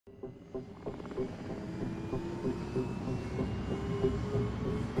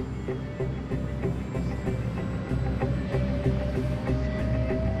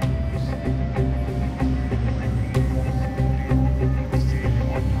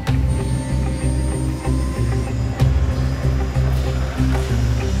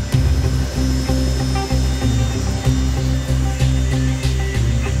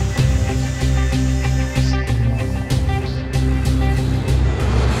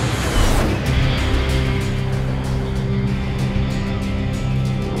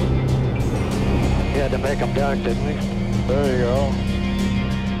Make them duck, didn't we? There you go.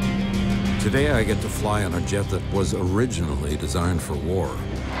 Today I get to fly on a jet that was originally designed for war.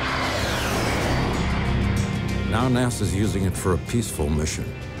 Now NASA's using it for a peaceful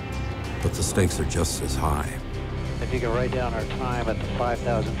mission, but the stakes are just as high. If you can write down our time at the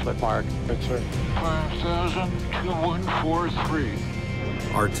 5,000-foot mark. That's right.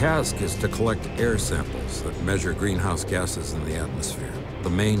 5,02143. Our task is to collect air samples that measure greenhouse gases in the atmosphere, the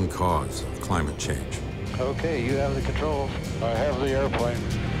main cause of climate change. Okay, you have the controls. I have the airplane.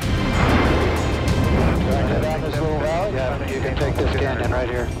 Back down this little route? Yeah, you can take this canyon right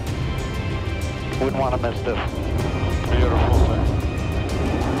here. Wouldn't want to miss this. Beautiful thing.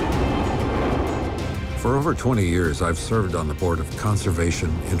 For over 20 years, I've served on the board of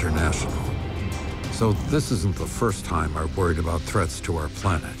Conservation International. So this isn't the first time I've worried about threats to our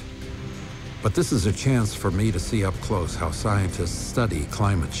planet. But this is a chance for me to see up close how scientists study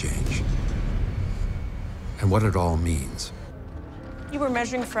climate change and what it all means. You were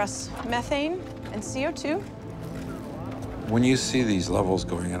measuring for us methane and CO2. When you see these levels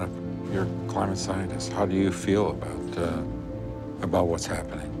going up, you're a climate scientist. How do you feel about what's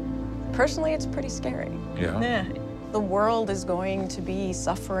happening? Personally, it's pretty scary. Yeah? The world is going to be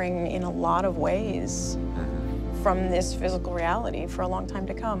suffering in a lot of ways from this physical reality for a long time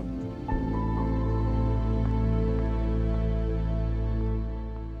to come.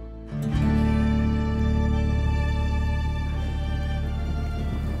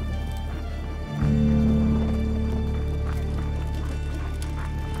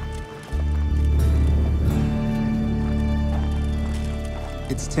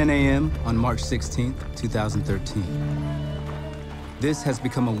 It's 10 a.m. on March 16th, 2013. This has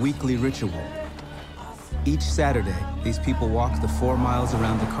become a weekly ritual. Each Saturday, these people walk the 4 miles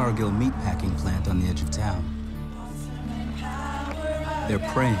around the Cargill meatpacking plant on the edge of town. They're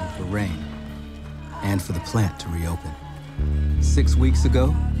praying for rain and for the plant to reopen. 6 weeks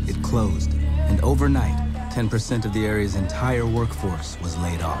ago, it closed, and overnight, 10% of the area's entire workforce was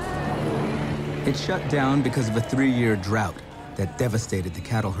laid off. It shut down because of a 3-year drought that devastated the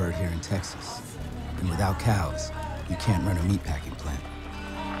cattle herd here in Texas. And without cows, you can't run a meatpacking plant.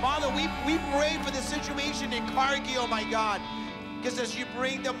 Father, we pray for the situation in Cargill, my God. Because as you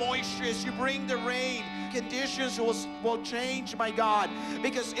bring the moisture, as you bring the rain, conditions will change, my God.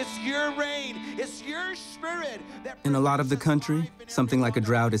 Because it's your rain, it's your spirit that... In a lot of the country, something like a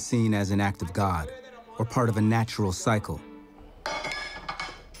drought is seen as an act of God, or part of a natural cycle.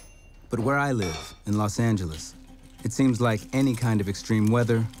 But where I live, in Los Angeles, it seems like any kind of extreme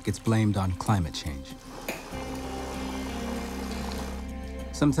weather gets blamed on climate change.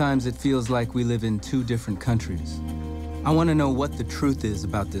 Sometimes it feels like we live in 2 different countries. I want to know what the truth is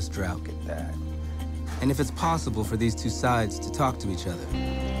about this drought. And if it's possible for these 2 sides to talk to each other.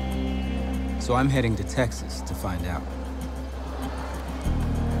 So I'm heading to Texas to find out.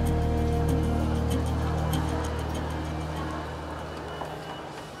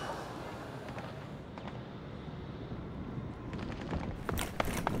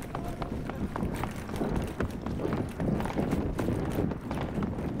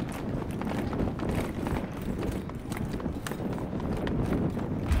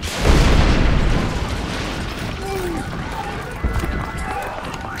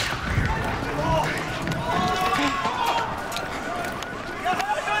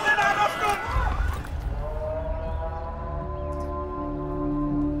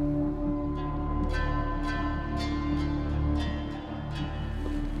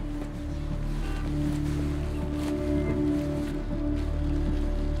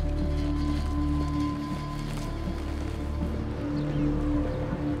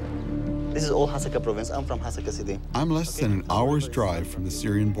 This is all Hasaka province. I'm from Hasaka city. I'm less than an hour's drive from the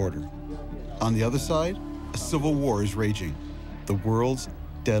Syrian border. On the other side, a civil war is raging, the world's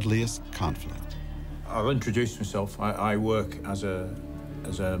deadliest conflict. I'll introduce myself. I work as a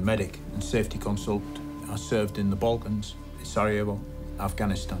medic and safety consultant. I served in the Balkans, Sarajevo,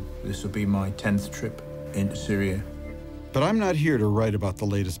 Afghanistan. This will be my 10th trip into Syria. But I'm not here to write about the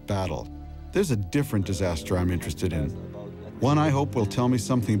latest battle. There's a different disaster I'm interested in. One I hope will tell me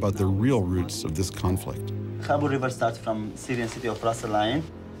something about the real roots of this conflict. Khabur River starts from Syrian city of Ras Al Ain,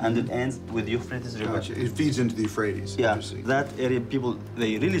 and it ends with Euphrates River. Gotcha. It feeds into the Euphrates. Yeah, that area, people,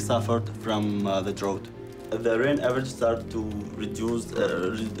 they really suffered from the drought. The rain average started to reduce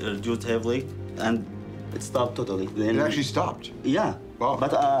heavily, and it stopped totally. It actually stopped? Yeah. Wow.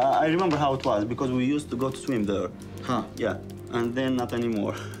 But I remember how it was, because we used to go to swim there. Huh. Yeah, and then not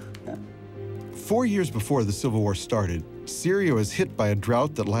anymore. Yeah. 4 years before the civil war started, Syria was hit by a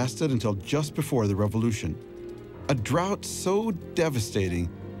drought that lasted until just before the revolution. A drought so devastating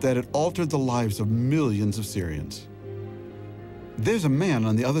that it altered the lives of millions of Syrians. There's a man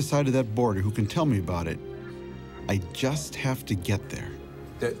on the other side of that border who can tell me about it. I just have to get there.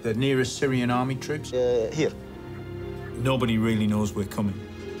 The nearest Syrian army troops? Here. Nobody really knows we're coming.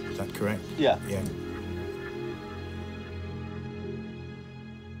 Is that correct? Yeah. Yeah.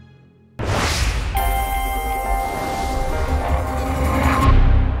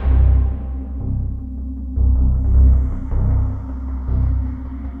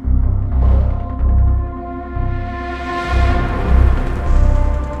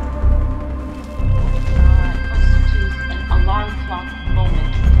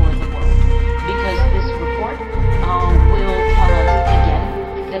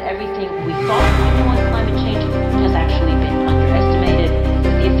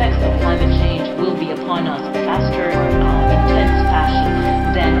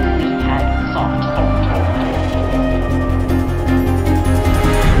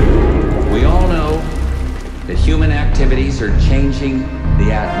 Are changing the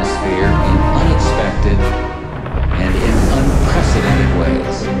atmosphere in unexpected and in unprecedented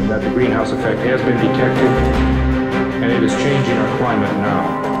ways. That the greenhouse effect has been detected, and it is changing our climate now.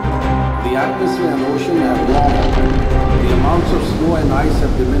 The atmosphere and ocean have warmed. The amounts of snow and ice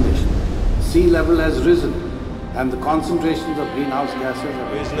have diminished. Sea level has risen, and the concentrations of greenhouse gases have...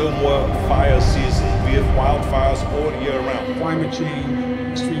 There is no more fire season, be it wildfires all year round. Climate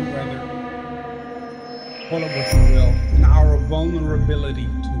change, extreme weather, call it what you will, and our vulnerability to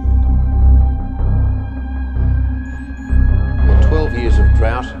it. The 12 years of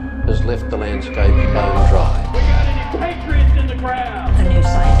drought has left the landscape bone dry. We got any patriots in the crowd? A new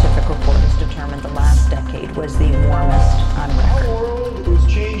scientific report has determined the last decade was the warmest on record. Our world is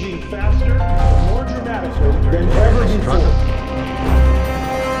changing faster and more dramatically than ever before.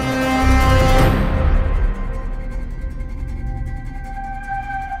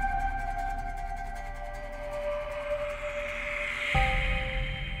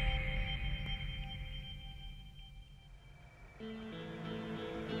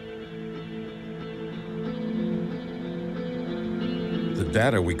 The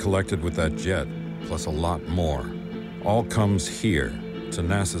data we collected with that jet, plus a lot more, all comes here to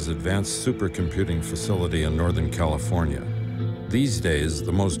NASA's Advanced Supercomputing Facility in Northern California. These days,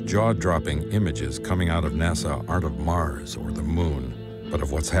 the most jaw-dropping images coming out of NASA aren't of Mars or the Moon, but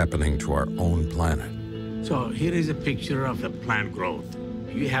of what's happening to our own planet. So here is a picture of the plant growth.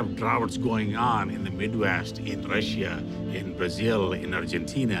 You have droughts going on in the Midwest, in Russia, in Brazil, in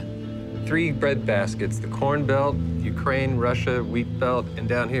Argentina. 3 bread baskets, the corn belt, Ukraine, Russia, wheat belt, and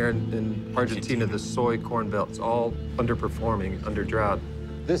down here in Argentina, the soy corn belt's all underperforming under drought.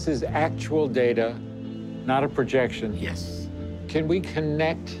 This is actual data, not a projection. Yes. Can we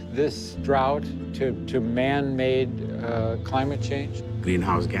connect this drought to man-made climate change?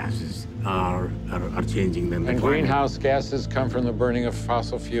 Greenhouse gases are changing the climate. And greenhouse gases come from the burning of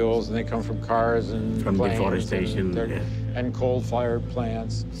fossil fuels, and they come from cars and from planes deforestation and coal-fired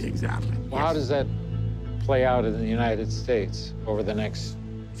plants. Exactly. Well, how does that play out in the United States over the next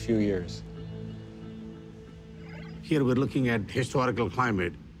few years? Here we're looking at historical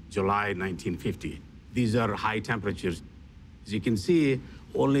climate, July 1950. These are high temperatures. As you can see,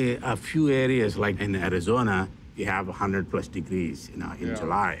 only a few areas, like in Arizona, you have 100+ degrees in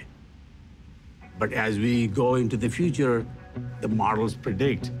July. But as we go into the future, the models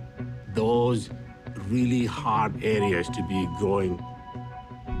predict those really hot areas to be growing.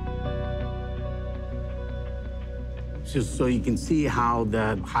 So you can see how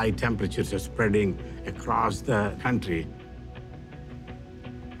the high temperatures are spreading across the country.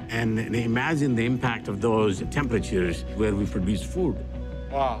 And imagine the impact of those temperatures where we produce food.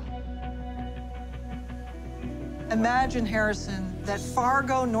 Wow. Imagine, Harrison, that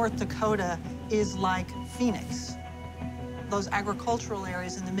Fargo, North Dakota is like Phoenix. Those agricultural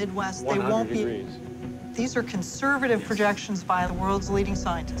areas in the Midwest, they won't be. Degrees. These are conservative projections by the world's leading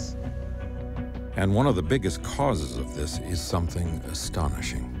scientists. And one of the biggest causes of this is something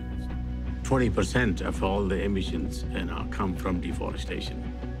astonishing. 20% of all the emissions come from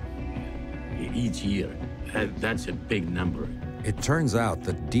deforestation each year. That's a big number. It turns out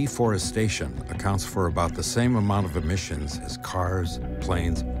that deforestation accounts for about the same amount of emissions as cars,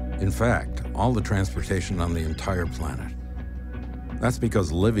 planes, in fact, all the transportation on the entire planet. That's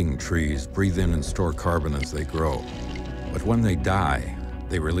because living trees breathe in and store carbon as they grow. But when they die,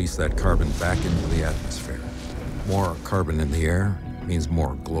 they release that carbon back into the atmosphere. More carbon in the air means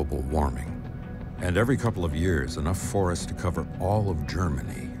more global warming. And every couple of years, enough forest to cover all of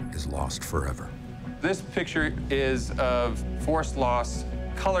Germany is lost forever. This picture is of forest loss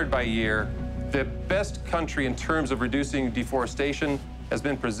colored by year. The best country in terms of reducing deforestation has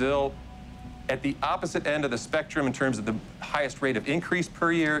been Brazil. At the opposite end of the spectrum in terms of the highest rate of increase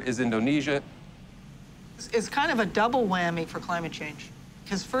per year is Indonesia. It's kind of a double whammy for climate change,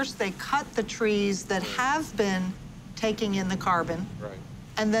 because first they cut the trees that have been taking in the carbon, right,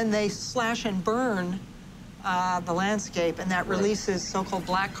 and then they slash and burn the landscape, and that releases so-called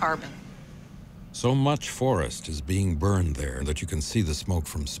black carbon. So much forest is being burned there that you can see the smoke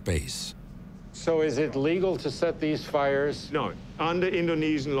from space. So is it legal to set these fires? No, under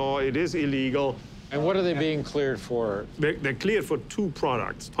Indonesian law, it is illegal. And what are they being cleared for? They're cleared for 2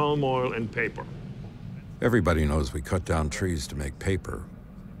 products, palm oil and paper. Everybody knows we cut down trees to make paper,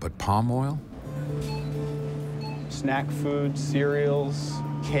 but palm oil? Snack foods, cereals,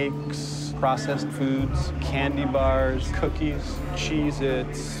 cakes, processed foods, candy bars, cookies,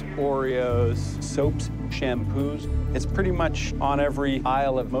 Cheez-Its, Oreos, soaps, shampoos. It's pretty much on every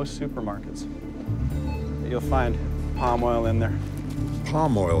aisle of most supermarkets. You'll find palm oil in there.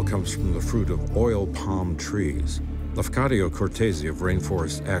 Palm oil comes from the fruit of oil palm trees. Lafcadio Cortese of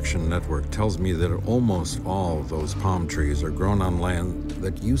Rainforest Action Network tells me that almost all those palm trees are grown on land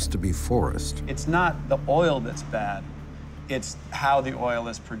that used to be forest. It's not the oil that's bad, it's how the oil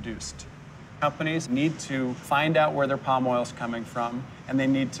is produced. Companies need to find out where their palm oil is coming from, and they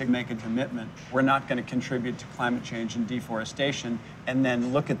need to make a commitment. We're not going to contribute to climate change and deforestation, and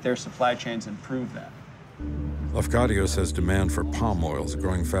then look at their supply chains and prove that. Lafcadio says demand for palm oil is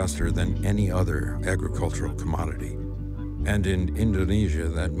growing faster than any other agricultural commodity. And in Indonesia,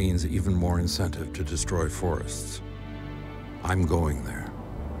 that means even more incentive to destroy forests. I'm going there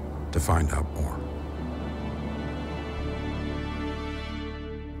to find out more.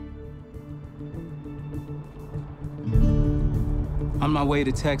 On my way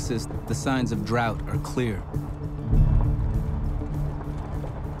to Texas, the signs of drought are clear.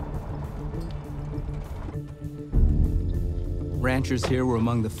 Ranchers here were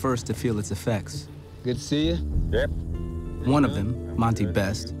among the first to feel its effects. Good to see you. Yep. One of them, Monty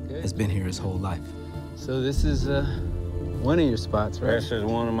Best, has been here his whole life. So this is one of your spots, right? This is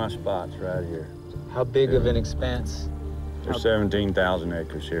one of my spots right here. How big of an expanse? There's 17,000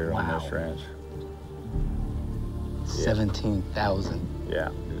 acres here on this ranch. 17,000. Yeah,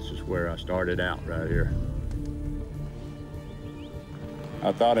 this is where I started out, right here.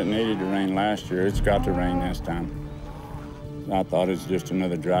 I thought it needed to rain last year. It's got to rain this time. I thought it's just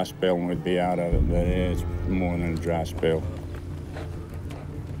another dry spell and we'd be out of it, but it's more than a dry spell.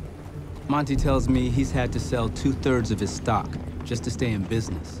 Monty tells me he's had to sell 2/3 of his stock just to stay in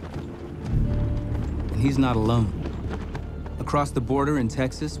business. And he's not alone. Across the border in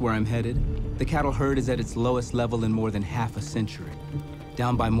Texas, where I'm headed, the cattle herd is at its lowest level in more than half a century,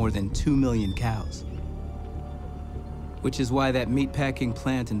 down by more than 2 million cows. Which is why that meatpacking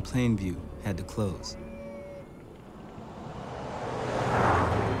plant in Plainview had to close.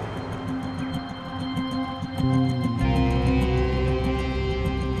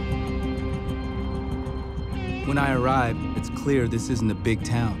 When I arrive, it's clear this isn't a big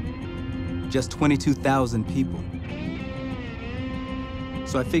town. Just 22,000 people.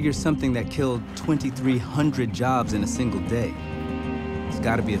 So I figure something that killed 2,300 jobs in a single day has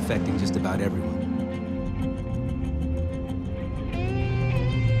got to be affecting just about everyone.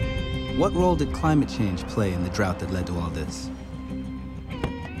 What role did climate change play in the drought that led to all this?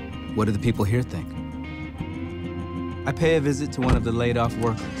 What do the people here think? I pay a visit to one of the laid-off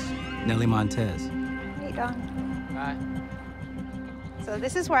workers, Nellie Montez. How you doing? Hi. So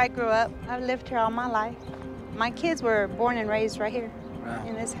this is where I grew up. I've lived here all my life. My kids were born and raised right here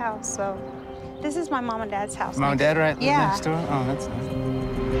in this house. So this is my mom and dad's house. Mom and dad right yeah. next door? Oh, that's nice.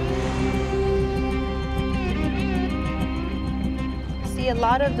 See, a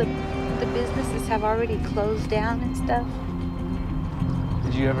lot of the businesses have already closed down and stuff.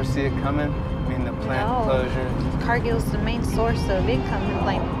 Did you ever see it coming? I mean, the plant closure? Cargill's the main source of income in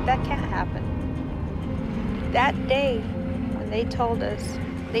Plainview. That can't happen. That day, when they told us,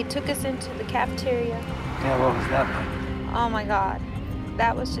 they took us into the cafeteria. Yeah, what was that like? Oh my God,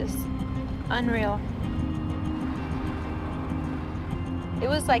 that was just unreal. It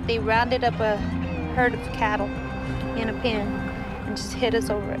was like they rounded up a herd of cattle in a pen and just hit us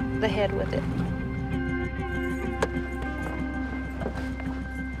over the head with it.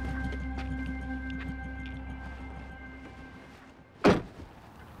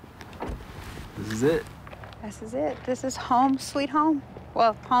 This is it. This is it. This is home, sweet home.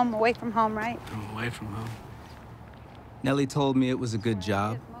 Well, home away from home, right? Away from home. Nellie told me it was a good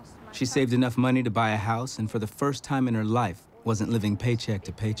job. She saved enough money to buy a house, and for the first time in her life, wasn't living paycheck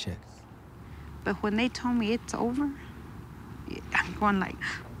to paycheck. But when they told me it's over, I'm going like,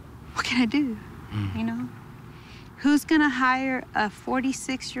 what can I do? You know? Who's gonna hire a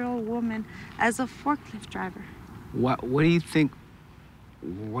 46-year-old woman as a forklift driver? What do you think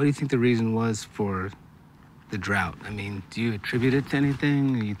the reason was for the drought? I mean, do you attribute it to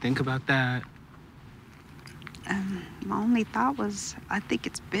anything? Do you think about that? My only thought was, I think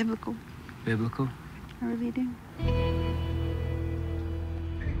it's biblical. Biblical? I really do.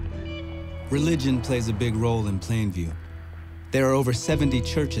 Religion plays a big role in Plainview. There are over 70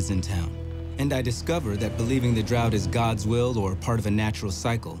 churches in town, and I discover that believing the drought is God's will or part of a natural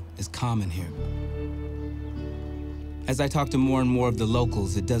cycle is common here. As I talk to more and more of the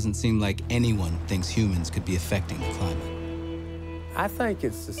locals, it doesn't seem like anyone thinks humans could be affecting the climate. I think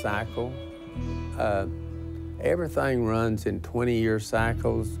it's the cycle. Everything runs in 20-year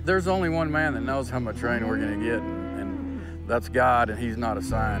cycles. There's only one man that knows how much rain we're going to get, and that's God, and he's not a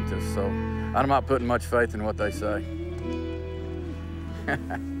scientist, so I'm not putting much faith in what they say.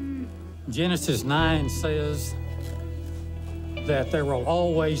 Genesis 9 says that there will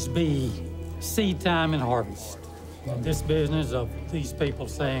always be seed time and harvest. And this business of these people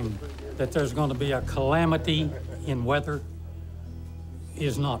saying that there's going to be a calamity in weather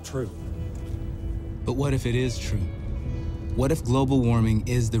is not true. But what if it is true? What if global warming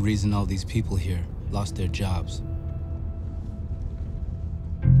is the reason all these people here lost their jobs?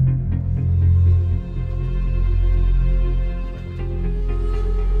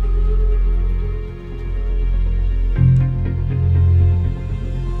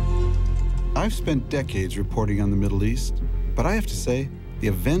 I've spent decades reporting on the Middle East, but I have to say, the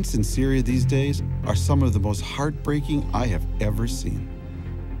events in Syria these days are some of the most heartbreaking I have ever seen.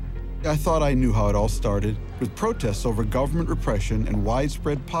 I thought I knew how it all started, with protests over government repression and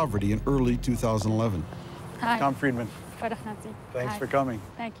widespread poverty in early 2011. Hi. Tom Friedman. Thanks for coming.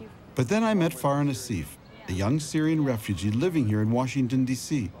 Thank you. But then I met Farah Nassif, a young Syrian refugee living here in Washington,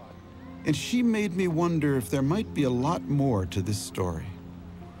 D.C. And she made me wonder if there might be a lot more to this story.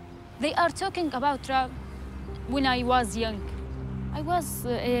 They are talking about drought when I was young. I was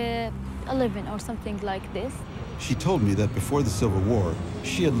 11 or something like this. She told me that before the Civil War,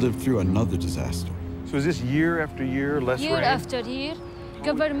 she had lived through another disaster. So is this year after year, less rain? Year after year,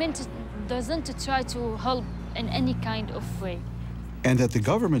 government doesn't try to help in any kind of way. And that the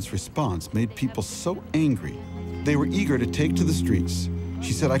government's response made people so angry, they were eager to take to the streets.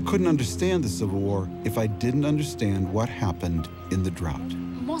 She said, I couldn't understand the Civil War if I didn't understand what happened in the drought.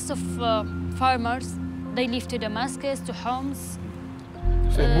 Most of farmers, they live to Damascus, to homes.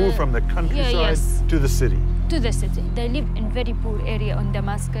 So they moved from the countryside to the city? To the city. They live in very poor area in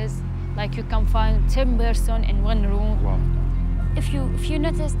Damascus. Like you can find 10 persons in one room. Wow. If you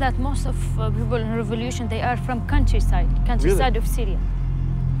notice that most of people in revolution, they are from countryside really? Of Syria.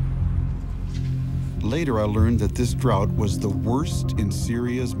 Later, I learned that this drought was the worst in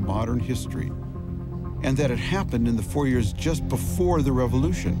Syria's modern history, and that it happened in the 4 years just before the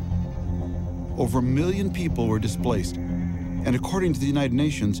revolution. Over 1 million people were displaced, and according to the United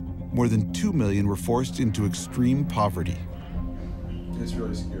Nations, more than 2 million were forced into extreme poverty. It's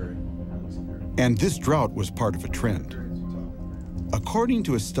really scary. And this drought was part of a trend. According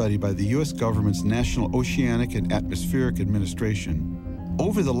to a study by the US government's National Oceanic and Atmospheric Administration,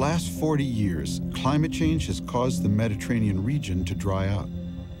 over the last 40 years, climate change has caused the Mediterranean region to dry out,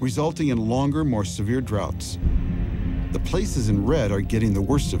 resulting in longer, more severe droughts. The places in red are getting the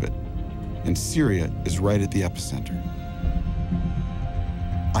worst of it, and Syria is right at the epicenter.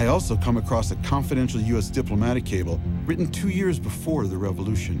 I also come across a confidential US diplomatic cable written 2 years before the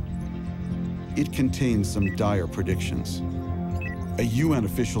revolution. It contains some dire predictions. A UN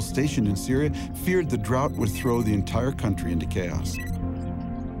official stationed in Syria feared the drought would throw the entire country into chaos.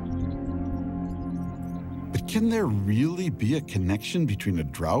 But can there really be a connection between a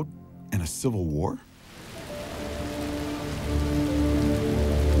drought and a civil war?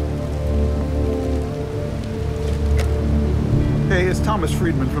 Hey, it's Thomas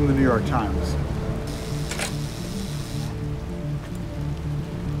Friedman from the New York Times.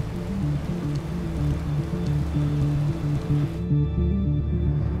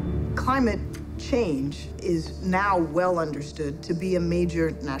 Climate change is now well understood to be a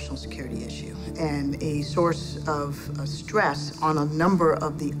major national security issue and a source of stress on a number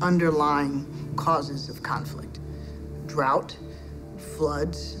of the underlying causes of conflict. Drought,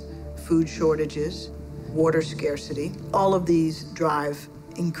 floods, food shortages, water scarcity, all of these drive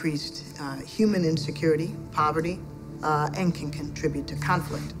increased human insecurity, poverty, and can contribute to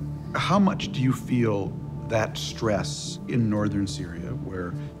conflict. How much do you feel that stress in northern Syria,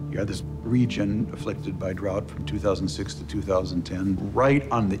 where you had this region afflicted by drought from 2006 to 2010, right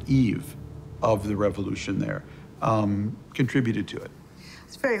on the eve of the revolution there, contributed to it?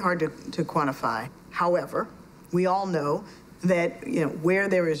 It's very hard to quantify. However, we all know that where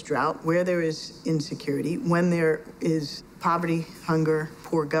there is drought, where there is insecurity, when there is poverty, hunger,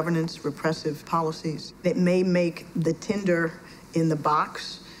 poor governance, repressive policies, it may make the tinder in the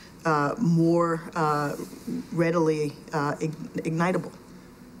box more readily ignitable.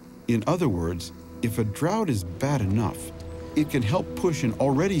 In other words, if a drought is bad enough, it can help push an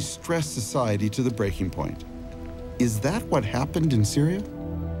already stressed society to the breaking point. Is that what happened in Syria?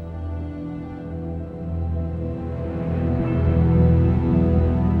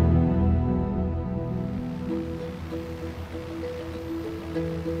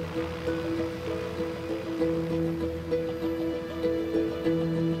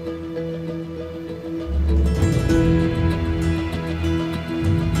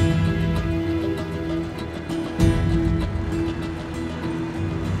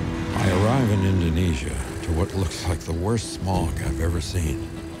 The worst smog I've ever seen.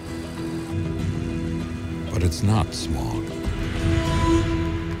 But it's not smog.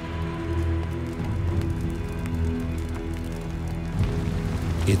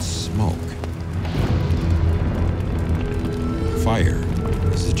 It's smoke. Fire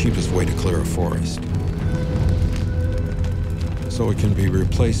is the cheapest way to clear a forest. So it can be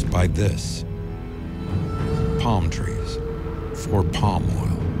replaced by this: palm trees for palm oil.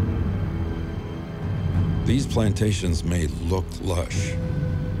 These plantations may look lush,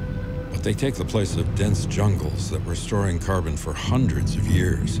 but they take the place of dense jungles that were storing carbon for hundreds of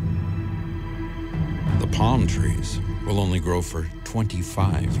years. The palm trees will only grow for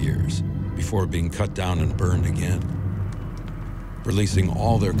 25 years before being cut down and burned again, releasing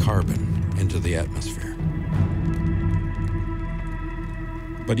all their carbon into the atmosphere.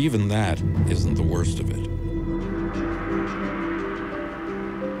 But even that isn't the worst of it.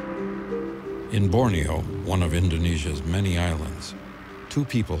 In Borneo, one of Indonesia's many islands, two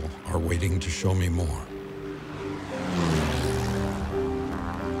people are waiting to show me more.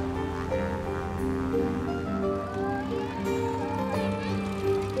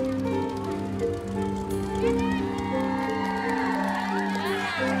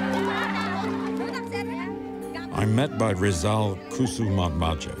 I'm met by Rizal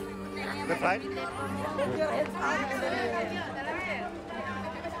Kusumabaja.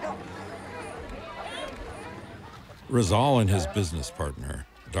 Rizal and his business partner,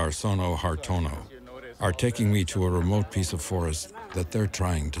 Darsono Hartono, are taking me to a remote piece of forest that they're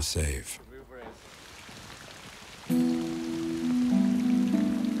trying to save.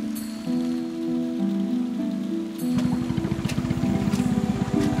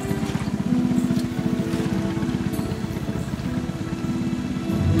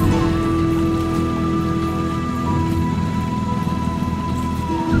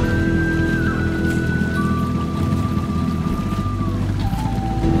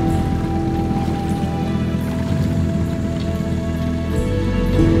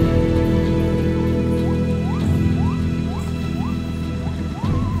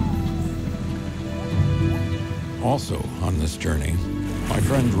 Also on this journey, my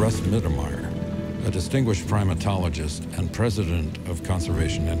friend Russ Mittermeier, a distinguished primatologist and president of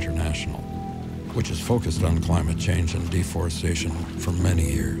Conservation International, which is focused on climate change and deforestation for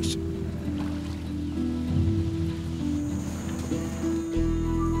many years.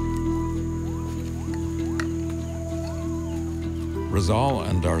 Rizal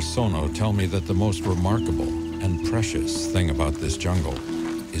and Darsono tell me that the most remarkable and precious thing about this jungle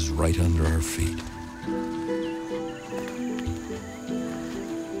is right under our feet.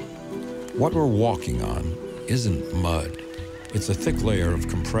 What we're walking on isn't mud. It's a thick layer of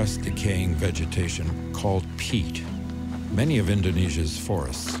compressed, decaying vegetation called peat. Many of Indonesia's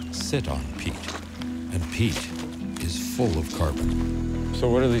forests sit on peat, and peat is full of carbon. So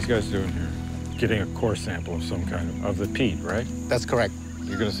what are these guys doing here? Getting a core sample of some kind of the peat, right? That's correct.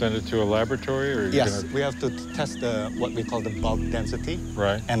 You're going to send it to a laboratory, or yes, we have to test what we call the bulk density,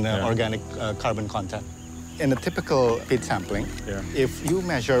 right? And the organic carbon content. In a typical peat sampling, if you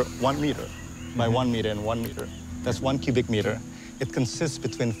measure 1 meter by 1 meter and 1 meter, that's 1 cubic meter. It consists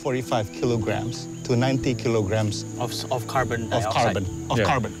between 45 kilograms to 90 kilograms of carbon dioxide.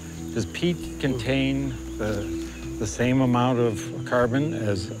 Carbon. Does peat contain the same amount of carbon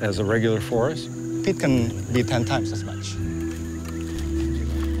as a regular forest? Peat can be 10 times as much.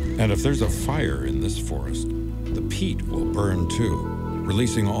 And if there's a fire in this forest, the peat will burn too,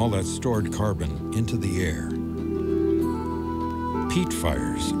 releasing all that stored carbon into the air. Peat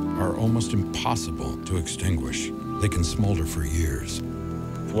fires are almost impossible to extinguish. They can smolder for years.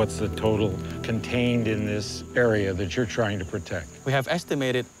 What's the total contained in this area that you're trying to protect? We have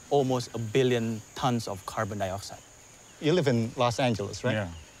estimated almost 1 billion tons of carbon dioxide. You live in Los Angeles, right? Yeah.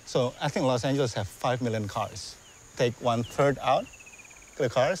 So I think Los Angeles have 5 million cars. Take 1/3 out the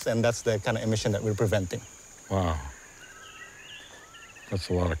cars, and that's the kind of emission that we're preventing. Wow. That's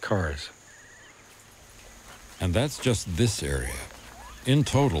a lot of cars. And that's just this area. In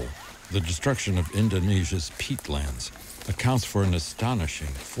total, the destruction of Indonesia's peatlands accounts for an astonishing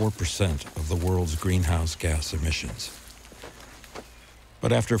 4% of the world's greenhouse gas emissions.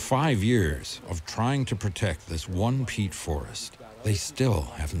 But after 5 years of trying to protect this one peat forest, they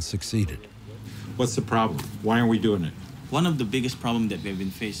still haven't succeeded. What's the problem? Why aren't we doing it? One of the biggest problems that we've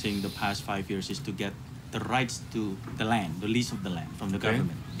been facing the past 5 years is to get the rights to the land, the lease of the land from the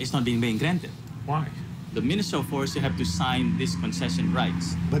government. It's not being granted. Why? The Minister of Forestry have to sign these concession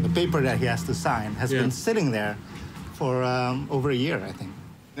rights. But the paper that he has to sign has been sitting there for over a year, I think.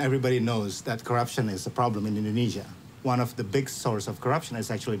 Everybody knows that corruption is a problem in Indonesia. One of the big sources of corruption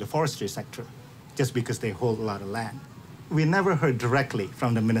is actually the forestry sector, just because they hold a lot of land. We never heard directly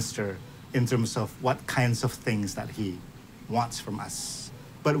from the minister in terms of what kinds of things that he wants from us.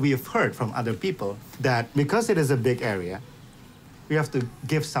 But we have heard from other people that because it is a big area, we have to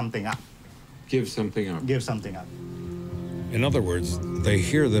give something up. Give something up. Give something up. In other words, they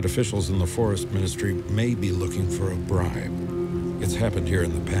hear that officials in the forest ministry may be looking for a bribe. It's happened here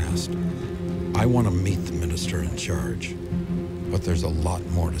in the past. I want to meet the minister in charge, but there's a lot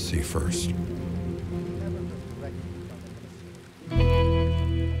more to see first.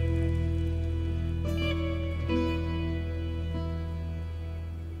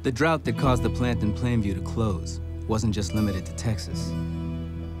 The drought that caused the plant in Plainview to close wasn't just limited to Texas.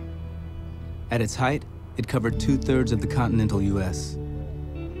 At its height, it covered 2/3 of the continental U.S.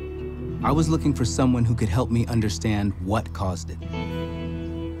 I was looking for someone who could help me understand what caused it.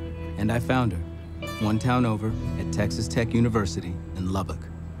 And I found her, one town over at Texas Tech University in Lubbock.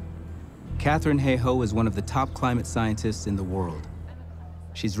 Katharine Hayhoe is one of the top climate scientists in the world.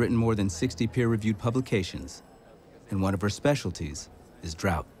 She's written more than 60 peer-reviewed publications, and one of her specialties is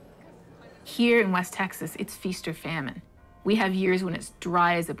drought. Here in West Texas, it's feast or famine. We have years when it's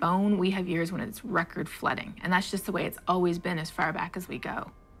dry as a bone. We have years when it's record flooding. And that's just the way it's always been as far back as we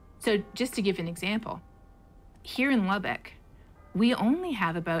go. So just to give an example, here in Lubbock, we only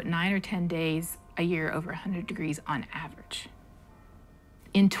have about 9 or 10 days a year over 100 degrees on average.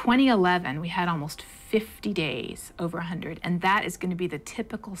 In 2011, we had almost 50 days over 100, and that is going to be the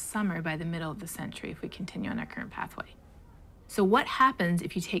typical summer by the middle of the century if we continue on our current pathway. So what happens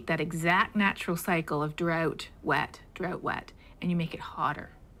if you take that exact natural cycle of drought, wet, and you make it hotter?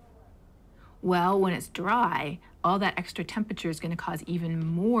 Well, when it's dry, all that extra temperature is going to cause even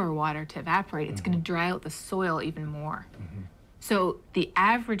more water to evaporate. It's going to dry out the soil even more. So the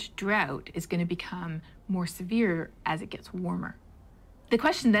average drought is going to become more severe as it gets warmer. The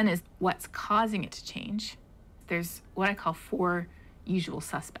question then is, what's causing it to change? There's what I call 4 usual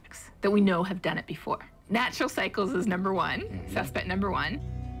suspects that we know have done it before. Natural cycles is number 1, suspect number 1.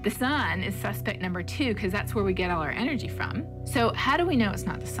 The sun is suspect number 2, because that's where we get all our energy from. So how do we know it's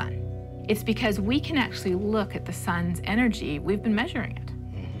not the sun? It's because we can actually look at the sun's energy. We've been measuring it.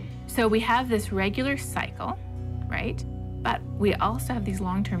 So we have this regular cycle, right? But we also have these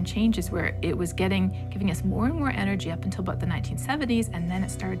long-term changes where it was giving us more and more energy up until about the 1970s, and then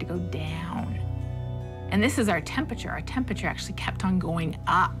it started to go down. And this is our temperature. Our temperature actually kept on going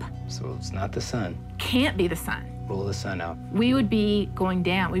up. So it's not the sun. Can't be the sun. Rule the sun out. We would be going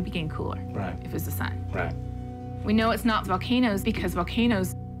down. We'd be getting cooler if it was the sun. Right. We know it's not volcanoes because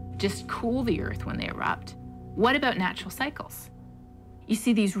volcanoes just cool the earth when they erupt. What about natural cycles? You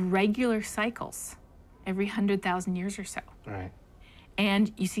see these regular cycles every 100,000 years or so. Right.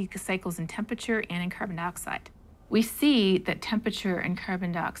 And you see cycles in temperature and in carbon dioxide. We see that temperature and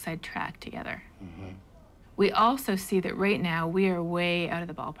carbon dioxide track together. We also see that right now we are way out of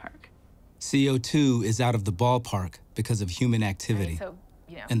the ballpark. CO2 is out of the ballpark because of human activity. So,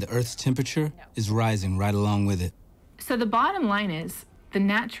 and the Earth's temperature is rising right along with it. So the bottom line is the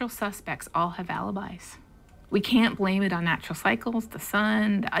natural suspects all have alibis. We can't blame it on natural cycles, the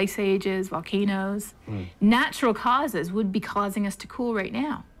sun, the ice ages, volcanoes. Natural causes would be causing us to cool right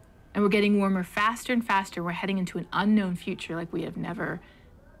now. And we're getting warmer faster and faster. We're heading into an unknown future like we have never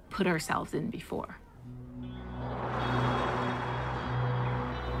put ourselves in before.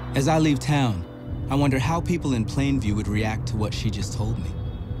 As I leave town, I wonder how people in Plainview would react to what she just told me.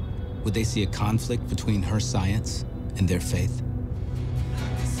 Would they see a conflict between her science and their faith?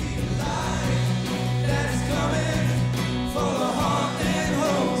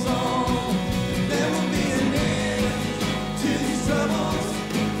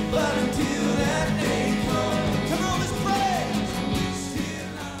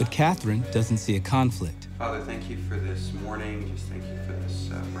 But Katharine doesn't see a conflict. Father, thank you for this morning. Just thank you for this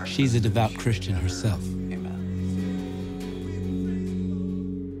breakfast. She's a devout Christian herself. Amen.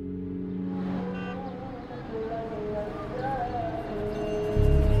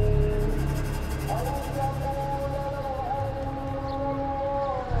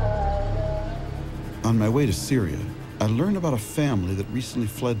 On my way to Syria, I learned about a family that recently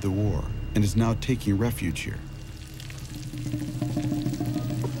fled the war and is now taking refuge here.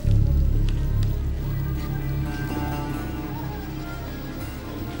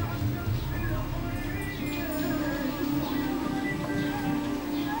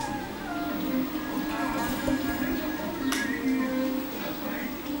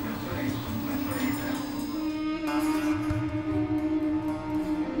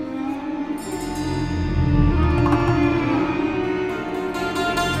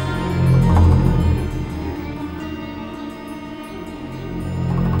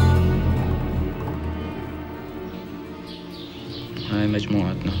 هاي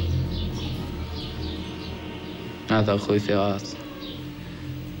مجموعتنا. هذا أخوي فراس.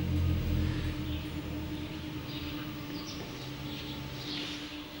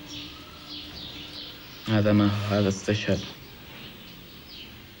 هذا ما هذا استشهد.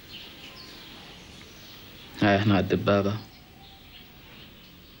 هاي هنا الدبابة.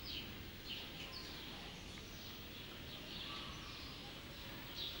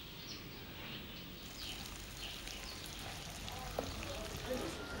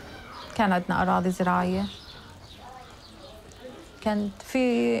 كان عندنا أراضي زراعية، كانت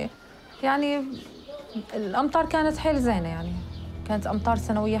في يعني الأمطار كانت حيل زينة، يعني كانت أمطار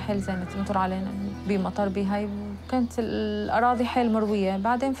سنوية حيل زينة تمطر علينا بمطر بهاي، وكانت الأراضي حيل مروية.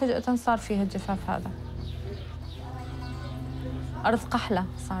 بعدين فجأة صار فيها الجفاف هذا، أرض قحلة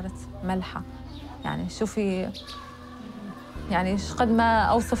صارت ملحة. يعني شوفي، يعني قد ما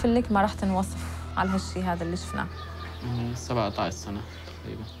أوصف لك ما راح تنوصف على هالشيء هذا اللي شفناه. 17 سنة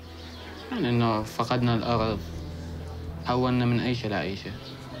تقريبا. يعني إنه فقدنا الأرض، حولنا من عيشة لعيشة.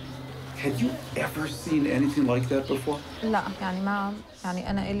 Had you ever seen anything like that before? لا، يعني ما يعني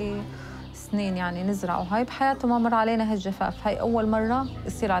أنا إلي سنين يعني نزرع، وهاي بحياته ما مر علينا هالجفاف. هاي أول مرة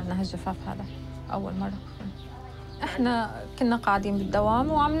يصير عندنا هالجفاف هذا، أول مرة. إحنا كنا قاعدين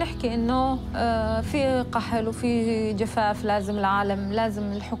بالدوام وعم نحكي إنه في قحل وفي جفاف، لازم العالم،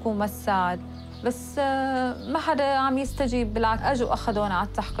 لازم الحكومة تساعد، بس ما حدا عم يستجيب. بالعكس اجوا اخذونا على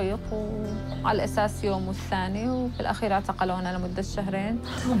التحقيق، وعلى الاساس يوم والثاني، وفي الاخير اعتقلونا لمده شهرين.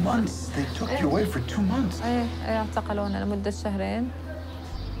 2 months. They took you away for 2 months. ايه اعتقلونا لمده شهرين.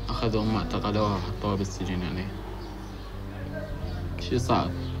 اخذوا امي اعتقلوها وحطوها بالسجن، يعني شيء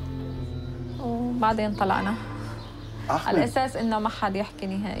صعب. وبعدين طلعنا على اساس انه ما حد يحكي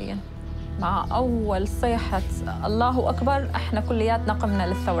نهائيا. مع اول صيحه الله اكبر احنا كلياتنا قمنا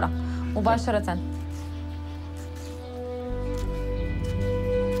للثوره مباشرة.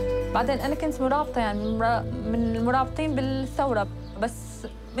 بعدين أنا كنت مرابطة، يعني من المرابطين بالثورة، بس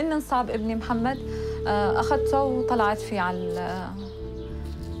من انصاب ابني محمد أخذته وطلعت فيه على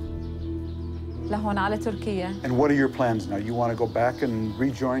لهون على تركيا. And what are your plans now? You want to go back and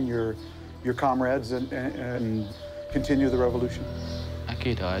rejoin your comrades and continue the revolution?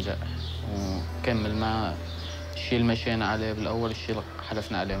 أكيد راجع وكمل مع الشيء اللي مشينا عليه بالأول، الشيء اللي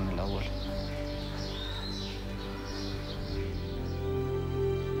حلفنا عليه من الأول.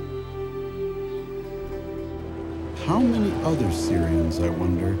 How many other Syrians, I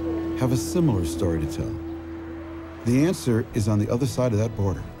wonder, have a similar story to tell? The answer is on the other side of that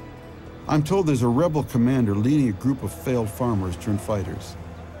border. I'm told there's a rebel commander leading a group of failed farmers turned fighters.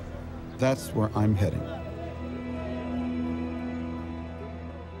 That's where I'm heading.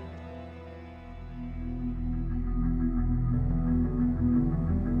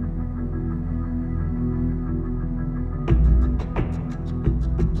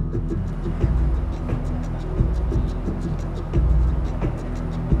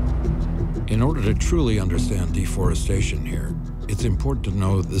 In order to truly understand deforestation here, it's important to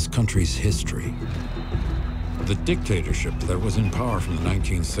know this country's history. The dictatorship that was in power from the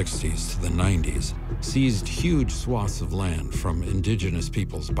 1960s to the 90s seized huge swaths of land from indigenous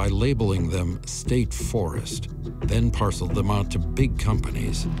peoples by labeling them state forest, then parceled them out to big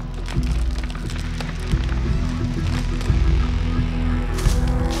companies.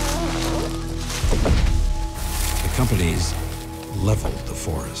 The companies leveled the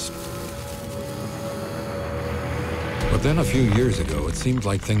forest. But then a few years ago, it seemed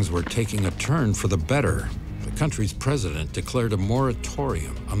like things were taking a turn for the better. The country's president declared a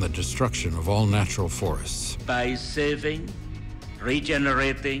moratorium on the destruction of all natural forests. By saving,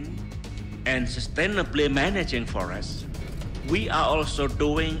 regenerating, and sustainably managing forests, we are also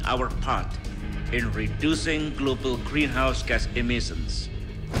doing our part in reducing global greenhouse gas emissions.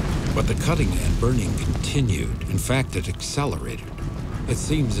 But the cutting and burning continued. In fact, it accelerated. It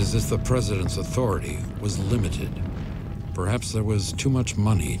seems as if the president's authority was limited. Perhaps there was too much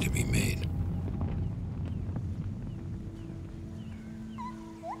money to be made.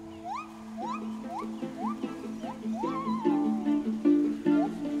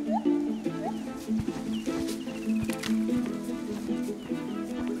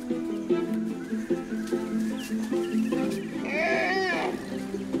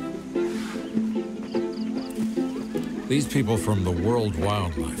 These people from the World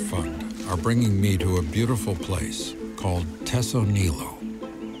Wildlife Fund are bringing me to a beautiful place called Tesonilo.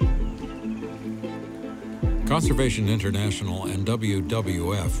 Conservation International and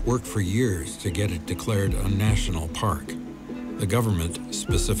WWF worked for years to get it declared a national park. The government,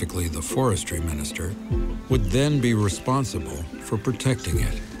 specifically the forestry minister, would then be responsible for protecting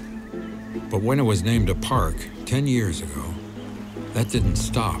it. But when it was named a park 10 years ago, that didn't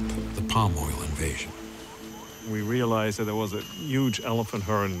stop the palm oil invasion. We realized that there was a huge elephant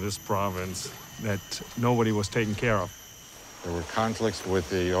herd in this province that nobody was taking care of. There were conflicts with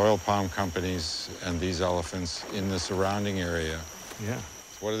the oil palm companies and these elephants in the surrounding area. Yeah.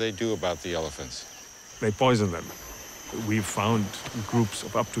 What do they do about the elephants? They poison them. We've found groups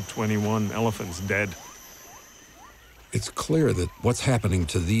of up to 21 elephants dead. It's clear that what's happening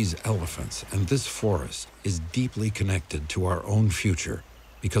to these elephants and this forest is deeply connected to our own future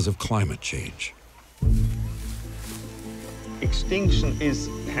because of climate change. Extinction is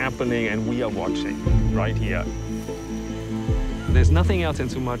happening and we are watching right here. There's nothing else in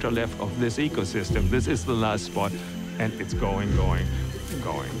Sumatra left of this ecosystem. This is the last spot and it's going.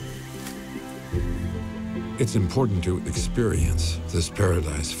 It's important to experience this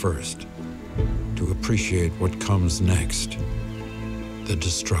paradise first, to appreciate what comes next, the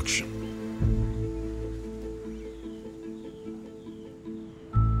destruction.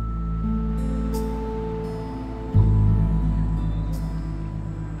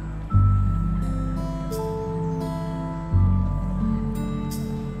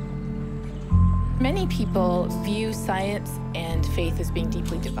 Many people view science and faith as being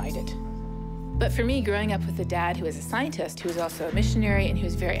deeply divided. But for me, growing up with a dad who was a scientist, who was also a missionary, and who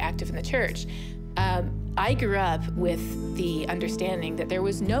was very active in the church, I grew up with the understanding that there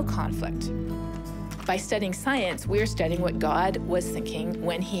was no conflict. By studying science, we're studying what God was thinking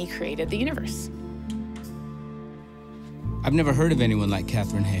when he created the universe. I've never heard of anyone like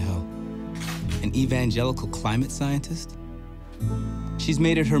Katharine Hayhoe, an evangelical climate scientist. She's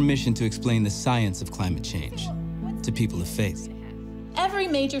made it her mission to explain the science of climate change to people of faith. Every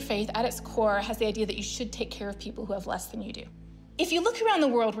major faith at its core has the idea that you should take care of people who have less than you do. If you look around the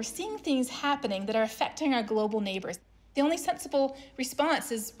world, we're seeing things happening that are affecting our global neighbors. The only sensible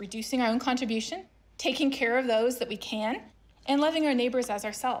response is reducing our own contribution, taking care of those that we can, and loving our neighbors as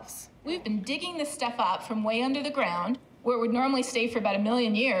ourselves. We've been digging this stuff up from way under the ground, where it would normally stay for about 1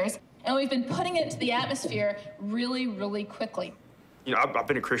 million years, and we've been putting it into the atmosphere really, really quickly. You know, I've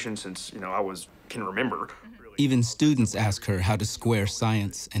been a Christian since, I can remember. Even students ask her how to square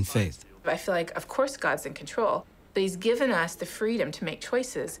science and faith. I feel like, of course, God's in control, but he's given us the freedom to make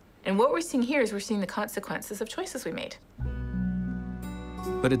choices. And what we're seeing here is we're seeing the consequences of choices we made.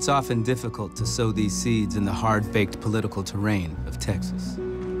 But it's often difficult to sow these seeds in the hard-baked political terrain of Texas.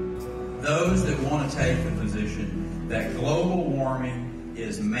 Those that want to take the position that global warming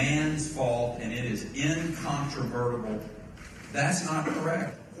is man's fault and it is incontrovertible, that's not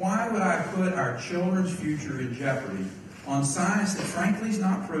correct. Why would I put our children's future in jeopardy on science that frankly is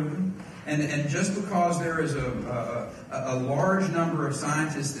not proven? And just because there is a large number of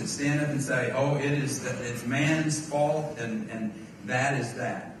scientists that stand up and say, oh, it's man's fault and that is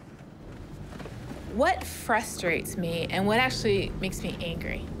that. What frustrates me and what actually makes me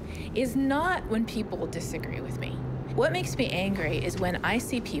angry is not when people disagree with me. What makes me angry is when I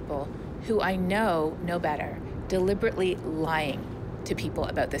see people who I know better deliberately lying to people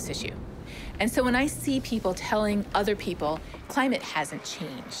about this issue. And so when I see people telling other people, climate hasn't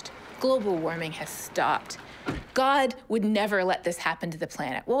changed, global warming has stopped, God would never let this happen to the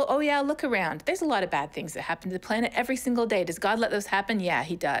planet. Well, oh yeah, look around. There's a lot of bad things that happen to the planet every single day. Does God let those happen? Yeah,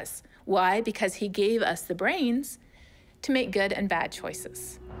 he does. Why? Because he gave us the brains to make good and bad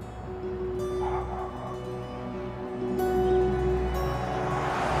choices.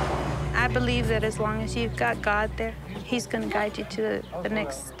 I believe that as long as you've got God there, he's going to guide you to the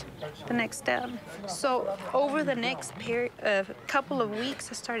next step. So over the next couple of weeks,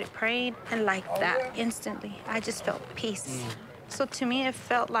 I started praying, and like that, instantly, I just felt peace. So to me, it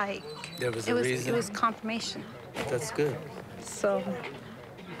felt like there was a reason. It was confirmation. That's good. So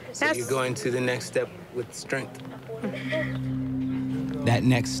you're going to the next step with strength. That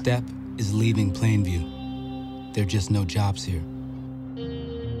next step is leaving Plainview. There are just no jobs here.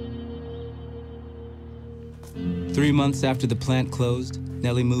 3 months after the plant closed,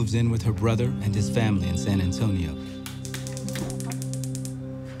 Nellie moves in with her brother and his family in San Antonio.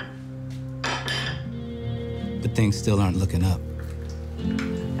 But things still aren't looking up.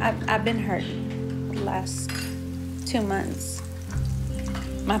 I've been hurt the last 2 months.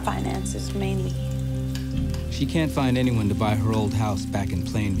 My finances, mainly. She can't find anyone to buy her old house back in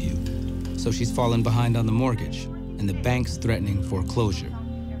Plainview, so she's fallen behind on the mortgage, and the bank's threatening foreclosure.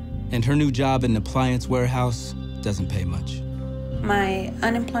 And her new job in an appliance warehouse doesn't pay much. My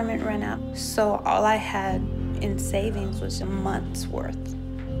unemployment ran out, so all I had in savings was a month's worth.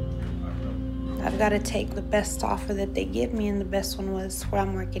 I've got to take the best offer that they give me, and the best one was where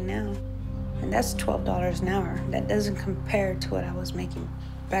I'm working now. And that's $12 an hour. That doesn't compare to what I was making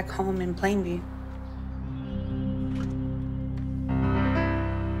back home in Plainview.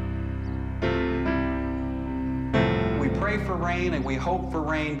 We pray for rain and we hope for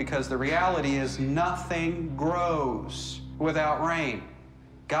rain because the reality is nothing grows without rain.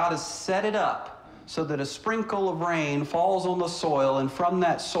 God has set it up so that a sprinkle of rain falls on the soil, and from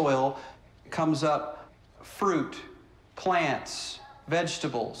that soil comes up fruit, plants,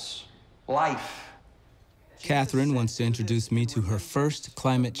 vegetables, life. Katharine wants to introduce me to her first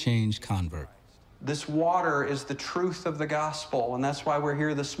climate change convert. This water is the truth of the gospel, and that's why we're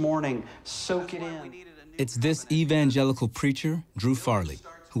here this morning. Soak it in. It's this evangelical preacher, Drew Farley,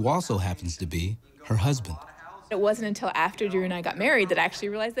 who also happens to be her husband. It wasn't until after Drew and I got married that I actually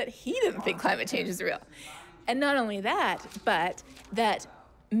realized that he didn't think climate change is real. And not only that, but that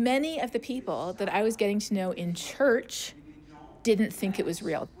many of the people that I was getting to know in church didn't think it was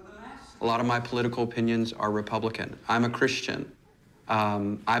real. A lot of my political opinions are Republican. I'm a Christian.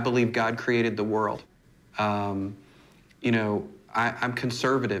 I believe God created the world. You know, I'm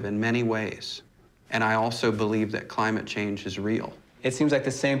conservative in many ways. And I also believe that climate change is real. It seems like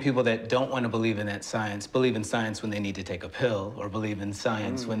the same people that don't want to believe in that science believe in science when they need to take a pill, or believe in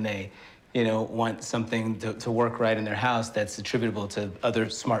science when they, you know, want something to work right in their house that's attributable to other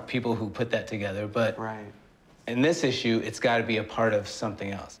smart people who put that together. But in this issue, it's got to be a part of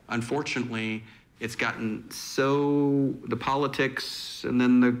something else. Unfortunately, it's gotten so, the politics and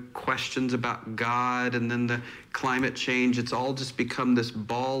then the questions about God and then the climate change, it's all just become this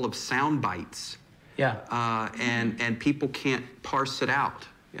ball of sound bites. Yeah. And people can't parse it out.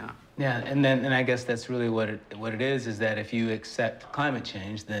 Yeah. Yeah, and I guess that's really what it is that if you accept climate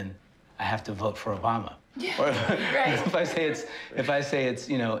change, then I have to vote for Obama. Yeah. Or if I say it's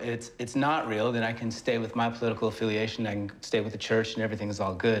you know it's not real, then I can stay with my political affiliation. I can stay with the church, and everything is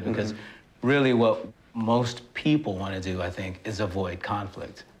all good. Because really, what most people want to do, I think, is avoid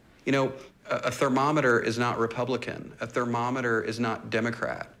conflict. You know, a thermometer is not Republican. A thermometer is not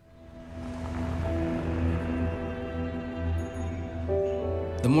Democrat.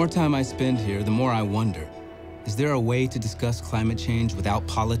 The more time I spend here, the more I wonder, is there a way to discuss climate change without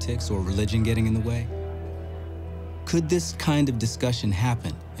politics or religion getting in the way? Could this kind of discussion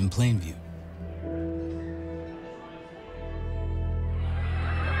happen in Plainview?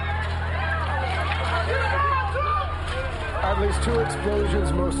 At least 2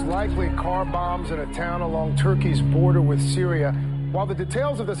 explosions, most likely car bombs in a town along Turkey's border with Syria. While the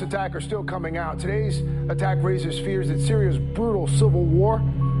details of this attack are still coming out, today's attack raises fears that Syria's brutal civil war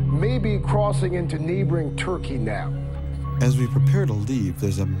may be crossing into neighboring Turkey now. As we prepare to leave,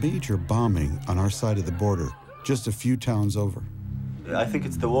 there's a major bombing on our side of the border, just a few towns over. I think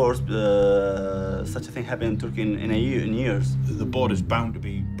it's the worst such a thing happened in Turkey in years. The border's bound to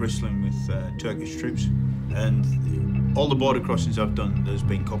be bristling with Turkish troops, and all the border crossings I've done, there's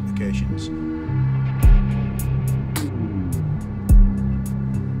been complications.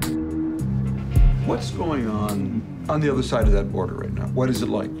 What's going on the other side of that border right now? What is it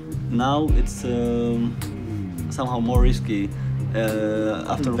like? Now it's somehow more risky.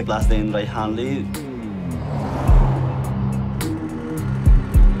 after the last day in Rayhanli.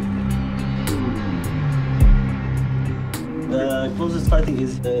 The closest fighting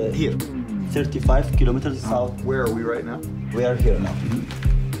is here, 35 kilometers south. Where are we right now? We are here now.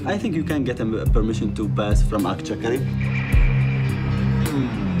 I think you can get a permission to pass from Akchakari.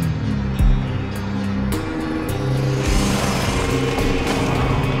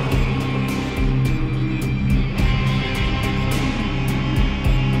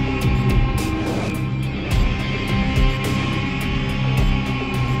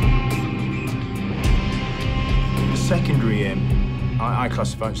 Secondary aim, I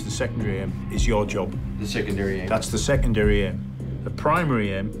classify it as the secondary aim, is your job. The secondary aim. That's the secondary aim. The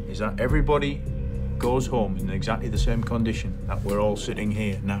primary aim is that everybody goes home in exactly the same condition that we're all sitting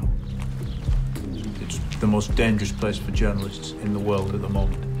here now. It's the most dangerous place for journalists in the world at the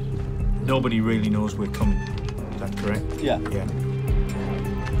moment. Nobody really knows we're coming. Is that correct? Yeah. Yeah.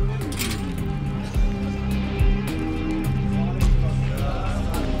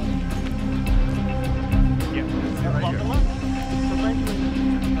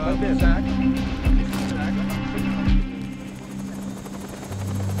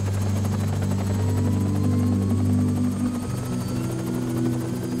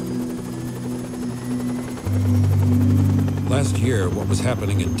 Last year, what was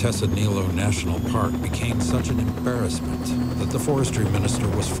happening in Tessanilo National Park became such an embarrassment that the forestry minister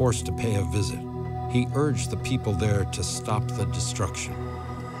was forced to pay a visit. He urged the people there to stop the destruction.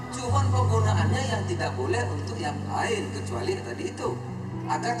 Cuman penggunaannya yang tidak boleh untuk yang lain kecuali tadi itu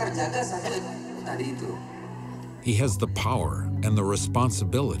agar terjaga saja tadi itu. He has the power and the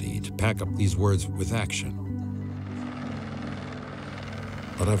responsibility to pack up these words with action.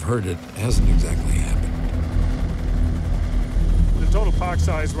 But I've heard it hasn't exactly happened. The total park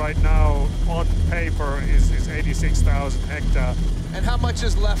size right now on paper is 86,000 hectares. And how much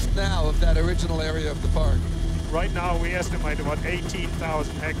is left now of that original area of the park? Right now we estimate about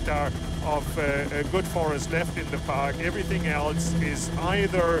 18,000 hectares of good forest left in the park. Everything else is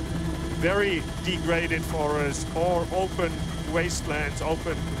either very degraded forest or open wastelands,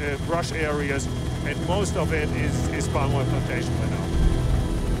 open brush areas, and most of it is palm oil plantation by now.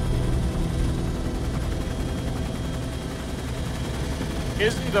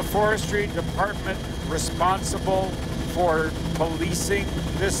 Isn't the forestry department responsible for policing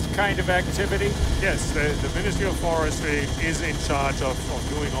this kind of activity? Yes, the Ministry of Forestry is in charge of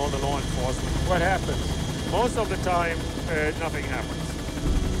doing all the law enforcement. What happens? Most of the time, nothing happens.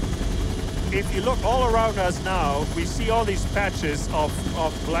 If you look all around us now, we see all these patches of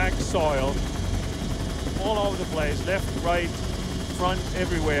black soil all over the place, left, right, front,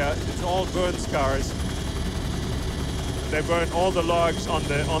 everywhere. It's all burn scars. They burn all the logs on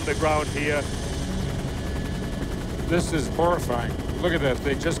the ground here. This is horrifying. Look at that.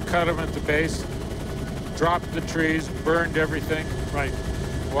 They just cut them at the base, dropped the trees, burned everything. Right.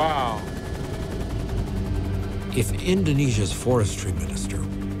 Wow. If Indonesia's forestry minister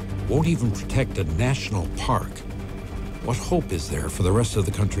won't even protect a national park, what hope is there for the rest of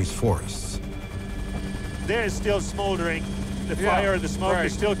the country's forests? There is still smoldering. The fire, the smoke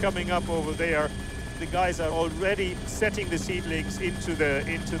is still coming up over there. The guys are already setting the seedlings into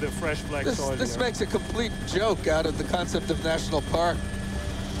the fresh black soil. This makes a complete joke out of the concept of national park.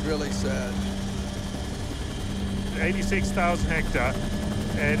 It's really sad. 86,000 hectares,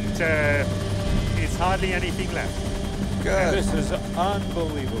 and it's hardly anything left. Good. This is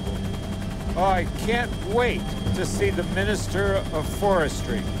unbelievable. Oh, I can't wait to see the Minister of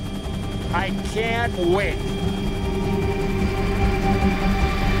Forestry. I can't wait.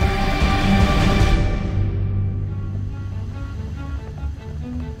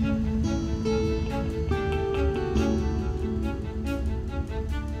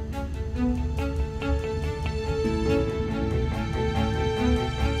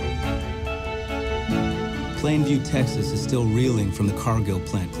 Plainview, Texas is still reeling from the Cargill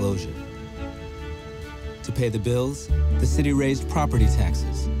plant closure. To pay the bills, the city raised property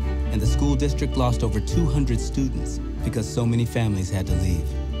taxes, and the school district lost over 200 students because so many families had to leave.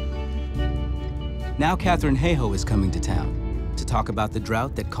 Now Katharine Hayhoe is coming to town to talk about the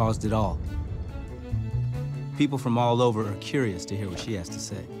drought that caused it all. People from all over are curious to hear what she has to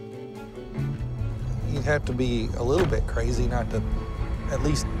say. You'd have to be a little bit crazy not to at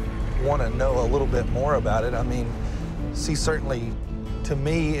least want to know a little bit more about it. I mean, she certainly, to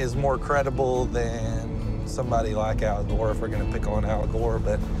me, is more credible than somebody like Al Gore, if we're going to pick on Al Gore,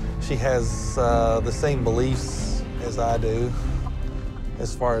 but she has the same beliefs as I do,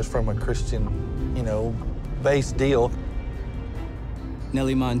 as far as from a Christian, based deal.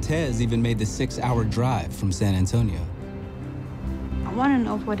 Nelly Montez even made the 6-hour drive from San Antonio. I want to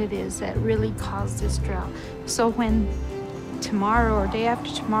know what it is that really caused this drought. So when tomorrow or day after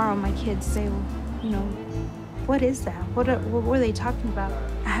tomorrow my kids say, well, you know, what is that? What were they talking about?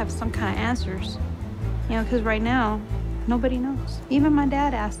 I have some kind of answers, you know, because right now, nobody knows. Even my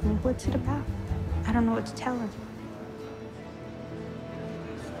dad asked me, what's it about? I don't know what to tell him.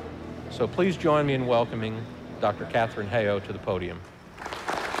 So please join me in welcoming Dr. Katharine Hayhoe to the podium.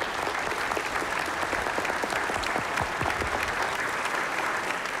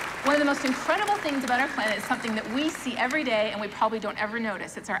 One of the most incredible things about our planet is something that we see every day and we probably don't ever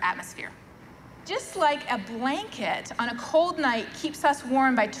notice. It's our atmosphere. Just like a blanket on a cold night keeps us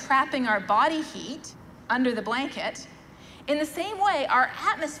warm by trapping our body heat under the blanket, in the same way, our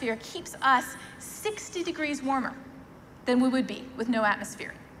atmosphere keeps us 60 degrees warmer than we would be with no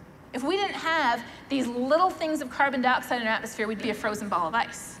atmosphere. If we didn't have these little things of carbon dioxide in our atmosphere, we'd be a frozen ball of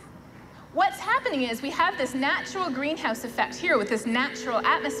ice. What's happening is we have this natural greenhouse effect here with this natural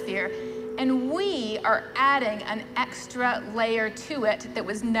atmosphere, and we are adding an extra layer to it that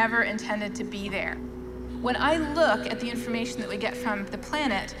was never intended to be there. When I look at the information that we get from the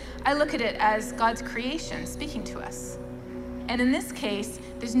planet, I look at it as God's creation speaking to us. And in this case,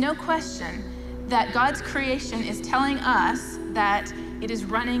 there's no question that God's creation is telling us that it is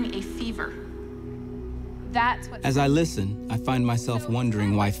running a fever. That's what. As I listen, I find myself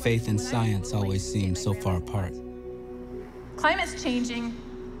wondering why faith and science always seem so far apart. Climate's changing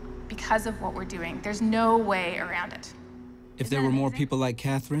because of what we're doing. There's no way around it. If there were more people like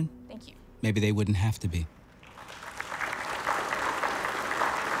Katharine, thank you. Maybe they wouldn't have to be.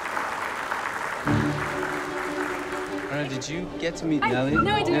 Did you get to meet Nellie?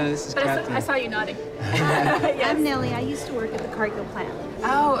 No, I didn't. No, this is but Katharine. I saw you nodding. Yes. I'm Nellie. I used to work at the Cargill plant.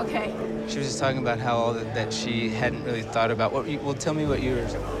 Oh, okay. She was just talking about how all that she hadn't really thought about. Well, tell me what you were.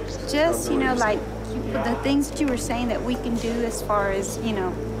 Just, you know, like the things that you were saying that we can do as far as, you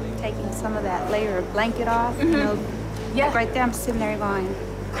know, taking some of that layer of blanket off, you know. Yeah. Like right there, I'm sitting there going,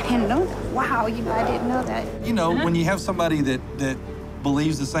 I didn't know that. Wow, you know, I didn't know that. You know, when you have somebody that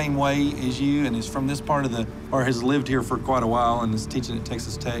believes the same way as you and is from this part of or has lived here for quite a while and is teaching at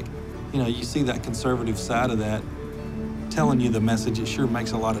Texas Tech, you know, you see that conservative side of that telling you the message. It sure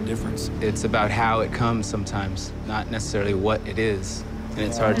makes a lot of difference. It's about how it comes sometimes, not necessarily what it is. And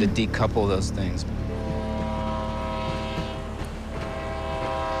it's hard to decouple those things.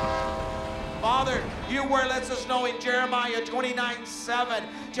 Father, your word lets us know in Jeremiah 29:7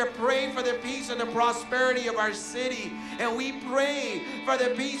 to pray for the peace and the prosperity of our city. And we pray for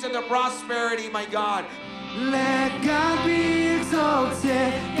the peace and the prosperity, my God. Let God be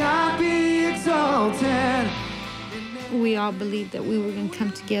exalted, God be exalted. We all believed that we were going to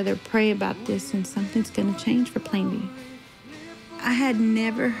come together, pray about this, and something's going to change for Plainview. I had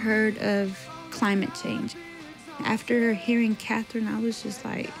never heard of climate change. After hearing Katharine, I was just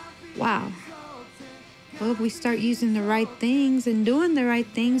like, wow. Well, if we start using the right things and doing the right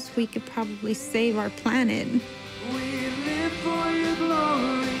things, we could probably save our planet. We live for your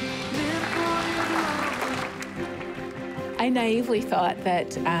glory, live for your glory. I naively thought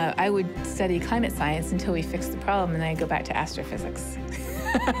that I would study climate science until we fixed the problem, and then I'd go back to astrophysics.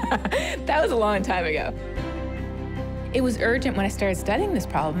 That was a long time ago. It was urgent when I started studying this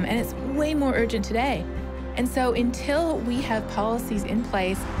problem, and it's way more urgent today. And so until we have policies in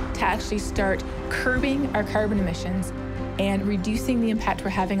place to actually start curbing our carbon emissions and reducing the impact we're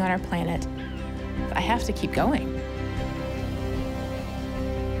having on our planet, I have to keep going.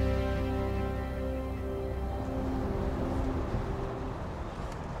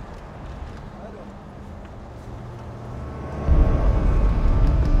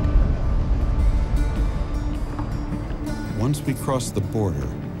 Once we cross the border,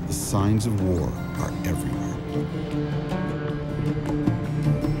 the signs of war are everywhere.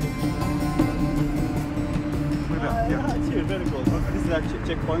 It's here, very close. This is actually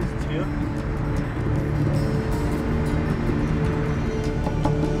checkpoint. It's here.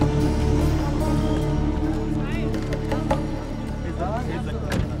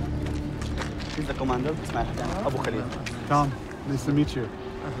 He's the commander. Abu Khalid. Tom, nice to meet you.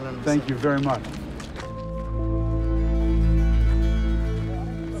 Thank you very much.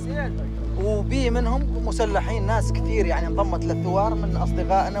 وبي منهم مسلحين ناس كثير يعني انضمت للثوار من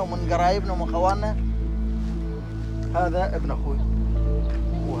اصدقائنا ومن قرايبنا ومن خواننا. هذا ابن اخوي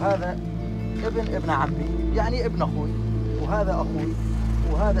وهذا ابن عمي يعني ابن اخوي وهذا اخوي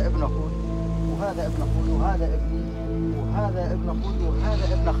وهذا ابن اخوي وهذا ابن اخوي وهذا ابني وهذا ابن اخوي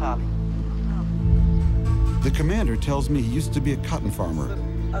وهذا ابن خالي. The commander tells me he used to be a cotton farmer,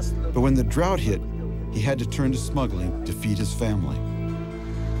 but when the drought hit, he had to turn to smuggling to feed his family.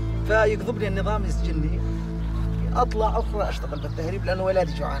 فيكذب لي النظام يسجنني أطلع أخرى أشتغل بالتهريب لأنه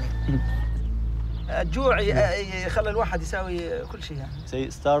ولادي جوعانين. الجوع يخلي الواحد يساوي كل شيء يعني. Say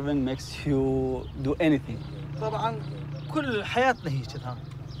starving makes you do anything. طبعا كل حياتنا هي كذا.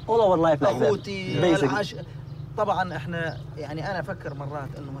 All our life like that. أخوتي طبعا احنا يعني أنا أفكر مرات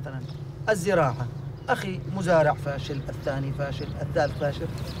إنه مثلا الزراعة، أخي مزارع فاشل، الثاني فاشل، الثالث فاشل.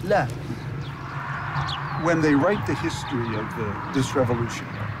 لا. When they write the history of this revolution,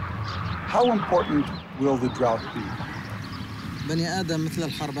 how important will the drought be? بني آدم مثل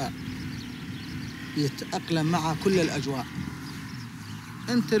الحرباء يتأقلم مع كل الأجواء.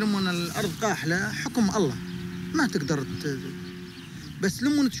 أنت لما الأرض قاحلة حكم الله ما تقدر بس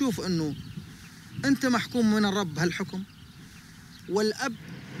لما تشوف إنه أنت محكوم من الرب هالحكم والأب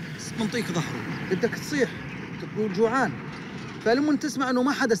منطيك ظهره بدك تصيح تقول جوعان، فلما تسمع إنه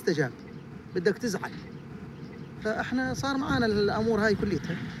ما حدا استجاب بدك تزعل. فإحنا صار معانا الأمور هاي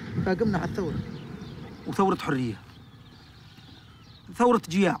كليتها فقمنا على الثورة، وثورة حرية، ثورة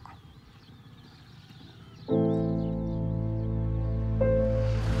جياع.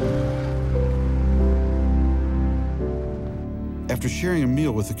 After sharing a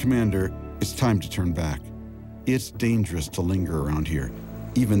meal with the commander, it's time to turn back. It's dangerous to linger around here,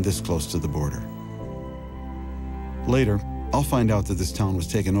 even this close to the border. Later, I'll find out that this town was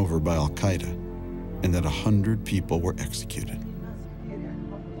taken over by Al-Qaeda and that 100 people were executed.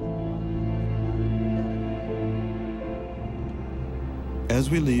 As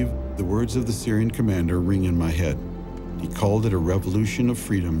we leave, the words of the Syrian commander ring in my head. He called it a revolution of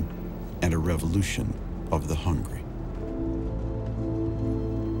freedom and a revolution of the hungry.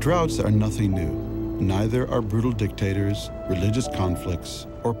 Droughts are nothing new. Neither are brutal dictators, religious conflicts,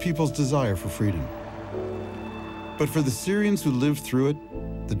 or people's desire for freedom. But for the Syrians who lived through it,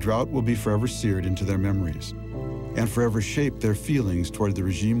 the drought will be forever seared into their memories and forever shape their feelings toward the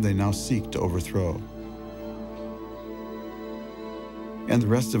regime they now seek to overthrow. And the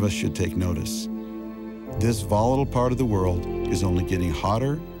rest of us should take notice. This volatile part of the world is only getting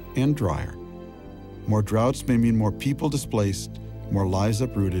hotter and drier. More droughts may mean more people displaced, more lives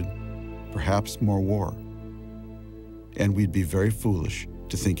uprooted, perhaps more war. And we'd be very foolish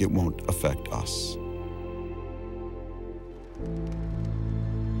to think it won't affect us.